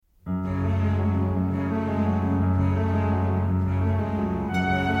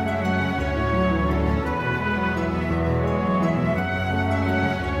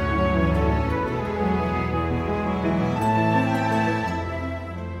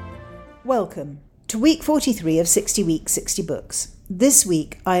Welcome to week 43 of 60 Weeks, 60 Books. This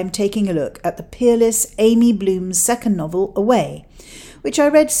week I am taking a look at the peerless Amy Bloom's second novel, Away, which I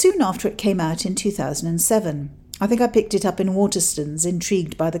read soon after it came out in 2007. I think I picked it up in Waterstones,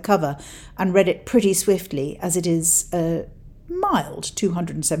 intrigued by the cover, and read it pretty swiftly as it is a mild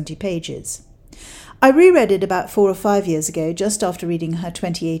 270 pages. I reread it about 4 or 5 years ago, just after reading her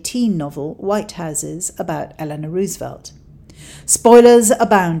 2018 novel, White Houses, about Eleanor Roosevelt. Spoilers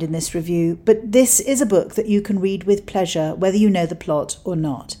abound in this review, but this is a book that you can read with pleasure whether you know the plot or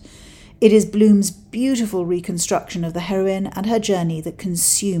not. It is Bloom's beautiful reconstruction of the heroine and her journey that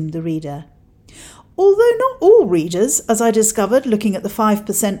consumed the reader. Although not all readers, as I discovered looking at the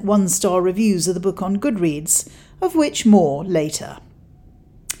 5% one-star reviews of the book on Goodreads, of which more later.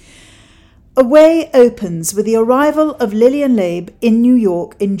 Away opens with the arrival of Lillian Leib in New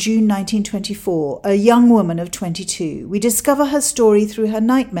York in June 1924, a young woman of 22. We discover her story through her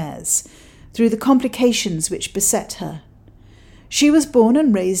nightmares, through the complications which beset her. She was born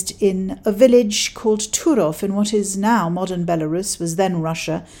and raised in a village called Turov in what is now modern Belarus, was then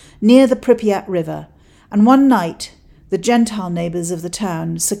Russia, near the Pripyat River. And one night, the Gentile neighbours of the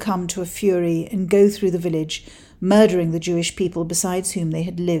town succumb to a fury and go through the village, murdering the Jewish people beside whom they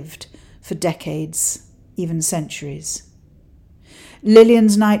had lived for decades, even centuries.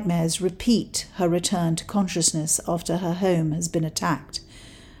 Lillian's nightmares repeat her return to consciousness after her home has been attacked,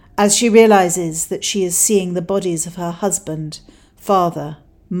 as she realises that she is seeing the bodies of her husband, father,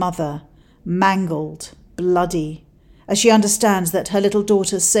 mother, mangled, bloody, as she understands that her little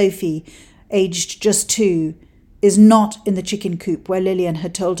daughter Sophie, aged just 2, is not in the chicken coop where Lillian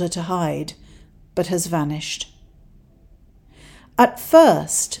had told her to hide, but has vanished. At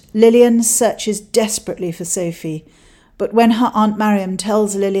first, Lillian searches desperately for Sophie, but when her Aunt Mariam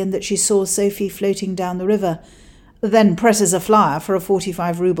tells Lillian that she saw Sophie floating down the river, then presses a flyer for a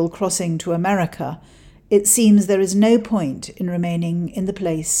 45-ruble crossing to America, it seems there is no point in remaining in the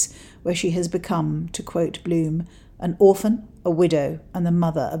place where she has become, to quote Bloom, an orphan, a widow, and the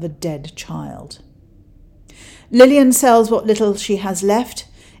mother of a dead child. Lillian sells what little she has left,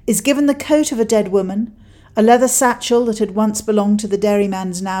 is given the coat of a dead woman, a leather satchel that had once belonged to the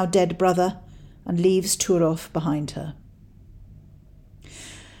dairyman's now dead brother, and leaves Turov behind her.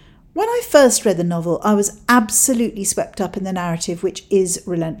 When I first read the novel, I was absolutely swept up in the narrative, which is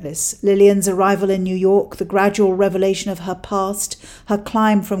relentless. Lillian's arrival in New York, the gradual revelation of her past, her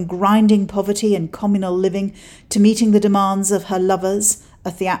climb from grinding poverty and communal living to meeting the demands of her lovers,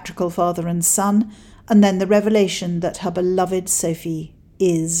 a theatrical father and son, and then the revelation that her beloved Sophie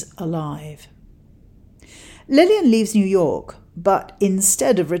is alive. Lillian leaves New York, but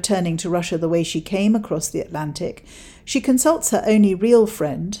instead of returning to Russia the way she came across the Atlantic, she consults her only real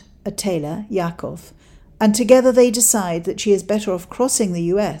friend, a tailor, Yakov, and together they decide that she is better off crossing the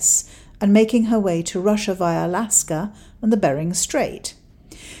US and making her way to Russia via Alaska and the Bering Strait.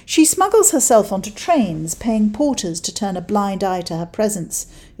 She smuggles herself onto trains, paying porters to turn a blind eye to her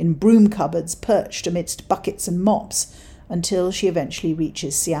presence in broom cupboards perched amidst buckets and mops, until she eventually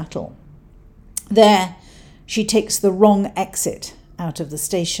reaches Seattle. There, she takes the wrong exit out of the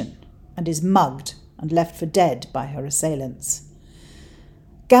station and is mugged and left for dead by her assailants.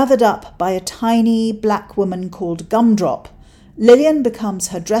 Gathered up by a tiny black woman called Gumdrop, Lillian becomes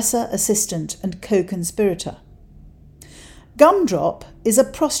her dresser, assistant, and co-conspirator. Gumdrop is a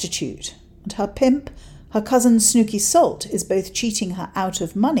prostitute, and her pimp, her cousin Snooky Salt, is both cheating her out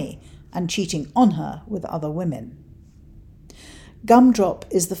of money and cheating on her with other women. Gumdrop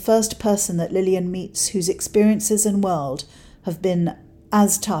is the first person that Lillian meets whose experiences and world have been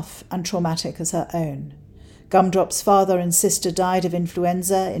as tough and traumatic as her own. Gumdrop's father and sister died of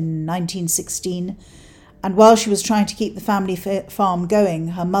influenza in 1916, and while she was trying to keep the family farm going,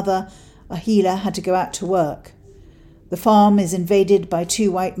 her mother, a healer, had to go out to work. The farm is invaded by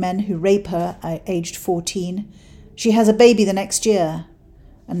 2 white men who rape her at aged 14. She has a baby the next year,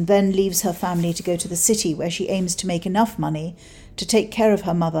 and then leaves her family to go to the city where she aims to make enough money to take care of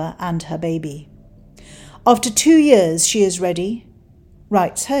her mother and her baby. After 2 years, she is ready,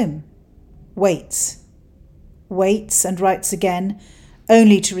 writes home, waits and writes again,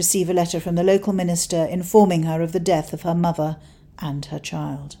 only to receive a letter from the local minister informing her of the death of her mother and her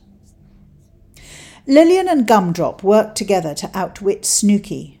child. Lillian and Gumdrop work together to outwit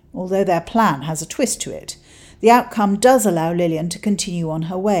Snooky, although their plan has a twist to it. The outcome does allow Lillian to continue on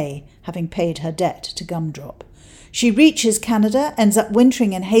her way, having paid her debt to Gumdrop. She reaches Canada, ends up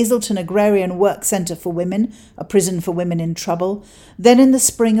wintering in Hazelton Agrarian Work Centre for Women, a prison for women in trouble. Then in the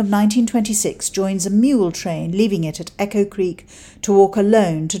spring of 1926 joins a mule train, leaving it at Echo Creek to walk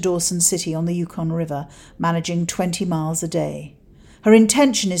alone to Dawson City on the Yukon River, managing 20 miles a day. Her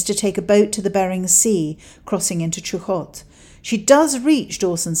intention is to take a boat to the Bering Sea, crossing into Chukhot. She does reach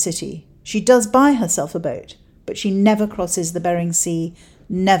Dawson City. She does buy herself a boat, but she never crosses the Bering Sea,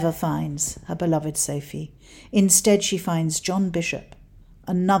 never finds her beloved Sophie. Instead, she finds John Bishop,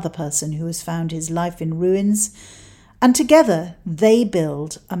 another person who has found his life in ruins, and together they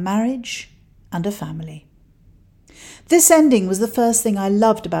build a marriage and a family. This ending was the first thing I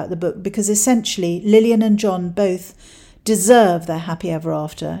loved about the book because essentially Lilian and John both deserve their happy ever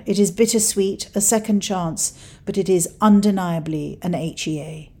after. It is bittersweet, a second chance, but it is undeniably an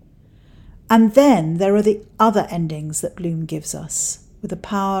HEA. And then there are the other endings that Bloom gives us, with the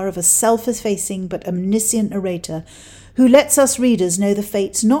power of a self-effacing but omniscient narrator who lets us readers know the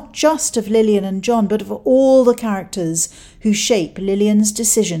fates not just of Lilian and John, but of all the characters who shape Lilian's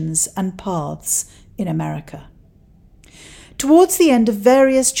decisions and paths in America. Towards the end of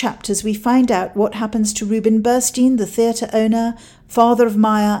various chapters, we find out what happens to Reuben Burstein, the theatre owner, father of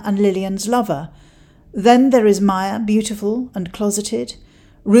Maya and Lilian's lover. Then there is Maya, beautiful and closeted,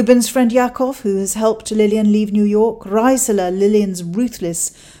 Reuben's friend Yakov, who has helped Lilian leave New York, Reisela, Lilian's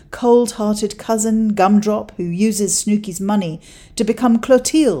ruthless, cold-hearted cousin, Gumdrop, who uses Snooky's money to become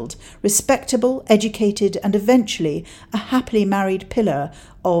Clotilde, respectable, educated, and eventually a happily married pillar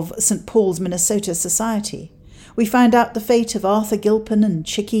of St. Paul's, Minnesota society. We find out the fate of Arthur Gilpin and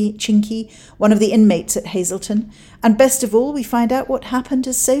Chinky, one of the inmates at Hazleton, and best of all, we find out what happened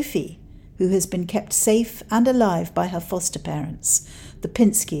to Sophie, who has been kept safe and alive by her foster parents, the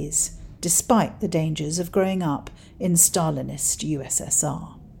Pinskys, despite the dangers of growing up in Stalinist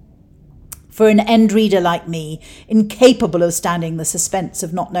USSR. For an end reader like me, incapable of standing the suspense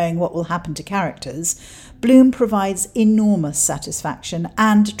of not knowing what will happen to characters, Bloom provides enormous satisfaction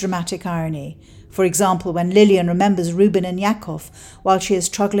and dramatic irony. For example, when Lilian remembers Reuben and Yakov while she is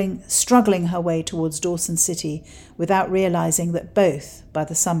struggling her way towards Dawson City without realizing that both, by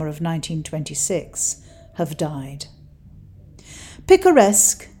the summer of 1926, have died.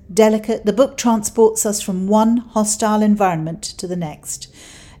 Picaresque, delicate, the book transports us from one hostile environment to the next.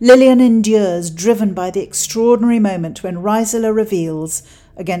 Lilian endures, driven by the extraordinary moment when Reisela reveals,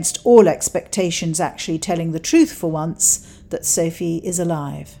 against all expectations actually telling the truth for once, that Sophie is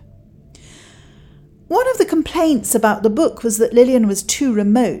alive. One of the complaints about the book was that Lilian was too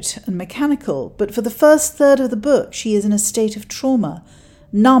remote and mechanical, but for the first third of the book she is in a state of trauma,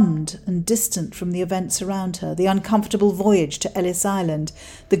 numbed and distant from the events around her, the uncomfortable voyage to Ellis Island,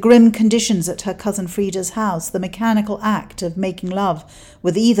 the grim conditions at her cousin Frida's house, the mechanical act of making love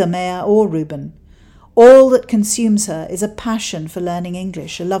with either Maya or Reuben. All that consumes her is a passion for learning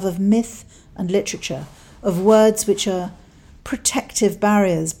English, a love of myth and literature, of words which are protective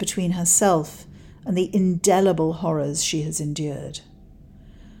barriers between herself and the indelible horrors she has endured.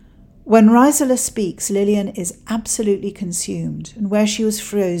 When Reisela speaks, Lilian is absolutely consumed, and where she was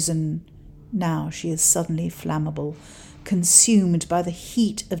frozen, now she is suddenly flammable, consumed by the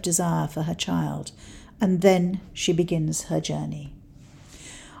heat of desire for her child, and then she begins her journey.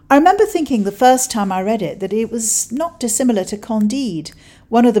 I remember thinking the first time I read it that it was not dissimilar to Candide,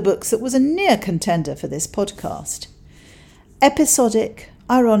 one of the books that was a near contender for this podcast. Episodic,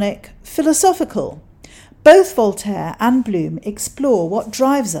 ironic, philosophical. Both Voltaire and Bloom explore what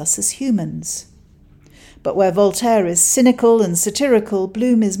drives us as humans. But where Voltaire is cynical and satirical,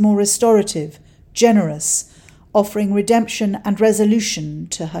 Bloom is more restorative, generous, offering redemption and resolution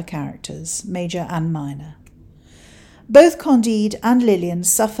to her characters, major and minor. Both Candide and Lilian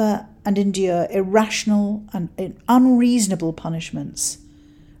suffer and endure irrational and unreasonable punishments.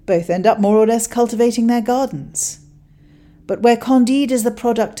 Both end up more or less cultivating their gardens. But where Candide is the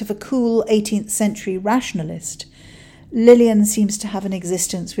product of a cool 18th century rationalist, Lilian seems to have an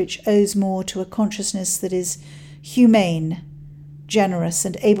existence which owes more to a consciousness that is humane, generous,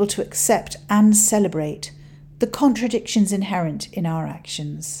 and able to accept and celebrate the contradictions inherent in our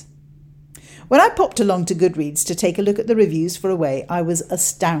actions. When I popped along to Goodreads to take a look at the reviews for Away, I was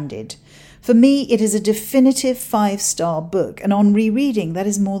astounded. For me, it is a definitive 5-star book, and on rereading, that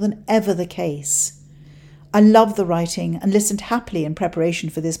is more than ever the case. I love the writing and listened happily in preparation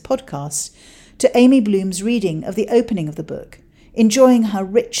for this podcast to Amy Bloom's reading of the opening of the book, enjoying her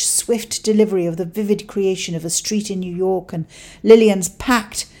rich, swift delivery of the vivid creation of a street in New York and Lilian's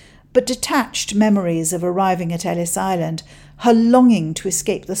packed but detached memories of arriving at Ellis Island, her longing to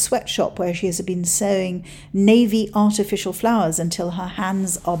escape the sweatshop where she has been sewing navy artificial flowers until her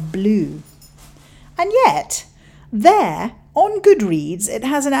hands are blue. And yet, there, on Goodreads, it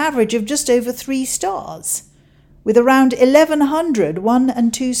has an average of just over 3 stars, with around 1,100 1-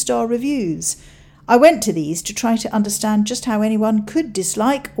 and 2-star reviews. I went to these to try to understand just how anyone could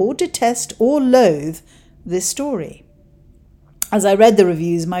dislike or detest or loathe this story. As I read the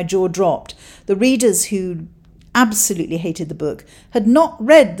reviews, my jaw dropped. The readers who absolutely hated the book had not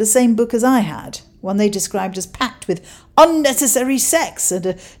read the same book as I had, one they described as packed with unnecessary sex and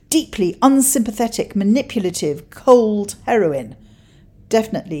a deeply unsympathetic, manipulative, cold heroine.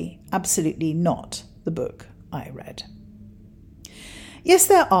 Definitely, absolutely not the book I read. Yes,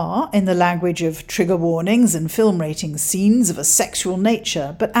 there are, in the language of trigger warnings and film ratings, scenes of a sexual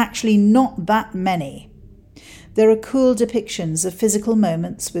nature, but actually not that many. There are cool depictions of physical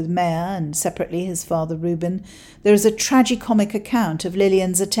moments with Meyer and separately his father Reuben. There is a tragicomic account of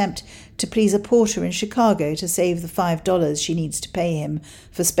Lillian's attempt to please a porter in Chicago to save the $5 she needs to pay him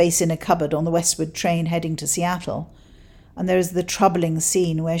for space in a cupboard on the westward train heading to Seattle. And there is the troubling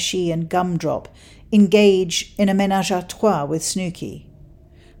scene where she and Gumdrop engage in a ménage à trois with Snooky.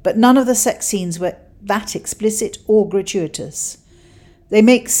 But none of the sex scenes were that explicit or gratuitous. They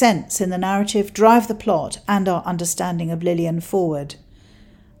make sense in the narrative, drive the plot and our understanding of Lillian forward.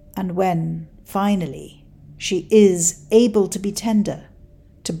 And when, finally, she is able to be tender,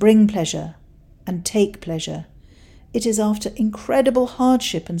 to bring pleasure and take pleasure, it is after incredible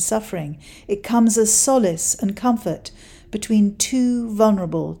hardship and suffering. It comes as solace and comfort between two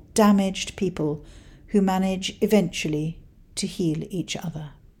vulnerable, damaged people who manage eventually to heal each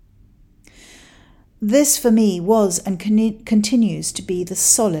other. This, for me, was and continues to be the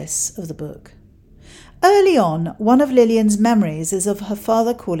solace of the book. Early on, one of Lillian's memories is of her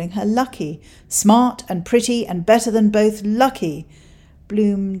father calling her lucky, smart and pretty and better than both lucky.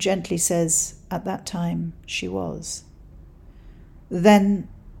 Bloom gently says, at that time she was. Then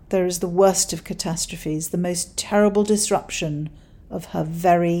there is the worst of catastrophes, the most terrible disruption of her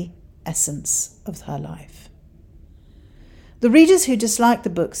very essence of her life. The readers who dislike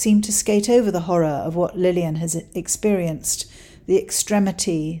the book seem to skate over the horror of what Lillian has experienced, the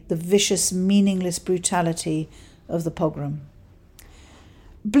extremity, the vicious, meaningless brutality of the pogrom.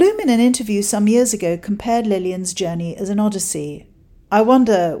 Bloom, in an interview some years ago, compared Lillian's journey as an odyssey. I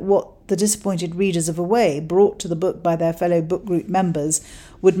wonder what the disappointed readers of Away, brought to the book by their fellow book group members,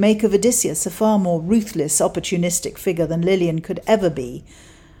 would make of Odysseus, a far more ruthless, opportunistic figure than Lillian could ever be.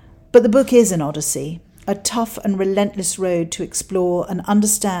 But the book is an odyssey, a tough and relentless road to explore and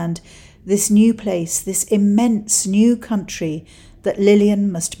understand this new place, this immense new country that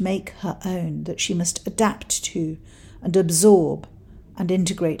Lillian must make her own, that she must adapt to and absorb and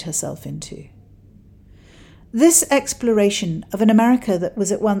integrate herself into. This exploration of an America that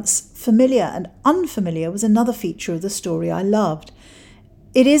was at once familiar and unfamiliar was another feature of the story I loved.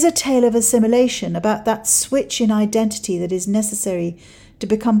 It is a tale of assimilation, about that switch in identity that is necessary to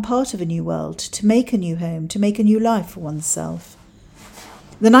become part of a new world, to make a new home, to make a new life for oneself.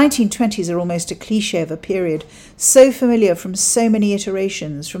 The 1920s are almost a cliché of a period, so familiar from so many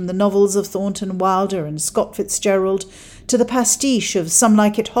iterations, from the novels of Thornton Wilder and Scott Fitzgerald to the pastiche of Some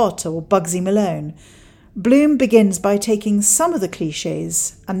Like It Hot or Bugsy Malone. Bloom begins by taking some of the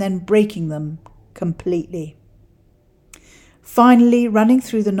clichés and then breaking them completely. Finally, running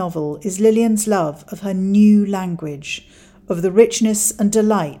through the novel is Lillian's love of her new language, of the richness and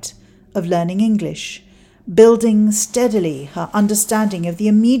delight of learning English, building steadily her understanding of the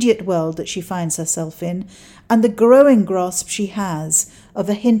immediate world that she finds herself in, and the growing grasp she has of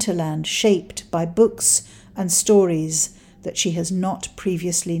a hinterland shaped by books and stories that she has not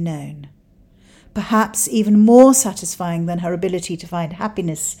previously known. Perhaps even more satisfying than her ability to find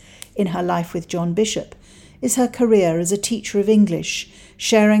happiness in her life with John Bishop is her career as a teacher of English,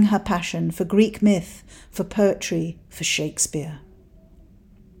 sharing her passion for Greek myth, for poetry, for Shakespeare.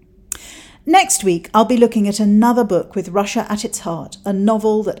 Next week, I'll be looking at another book with Russia at its heart, a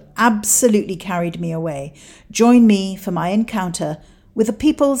novel that absolutely carried me away. Join me for my encounter with A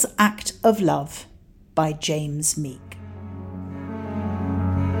People's Act of Love by James Meek.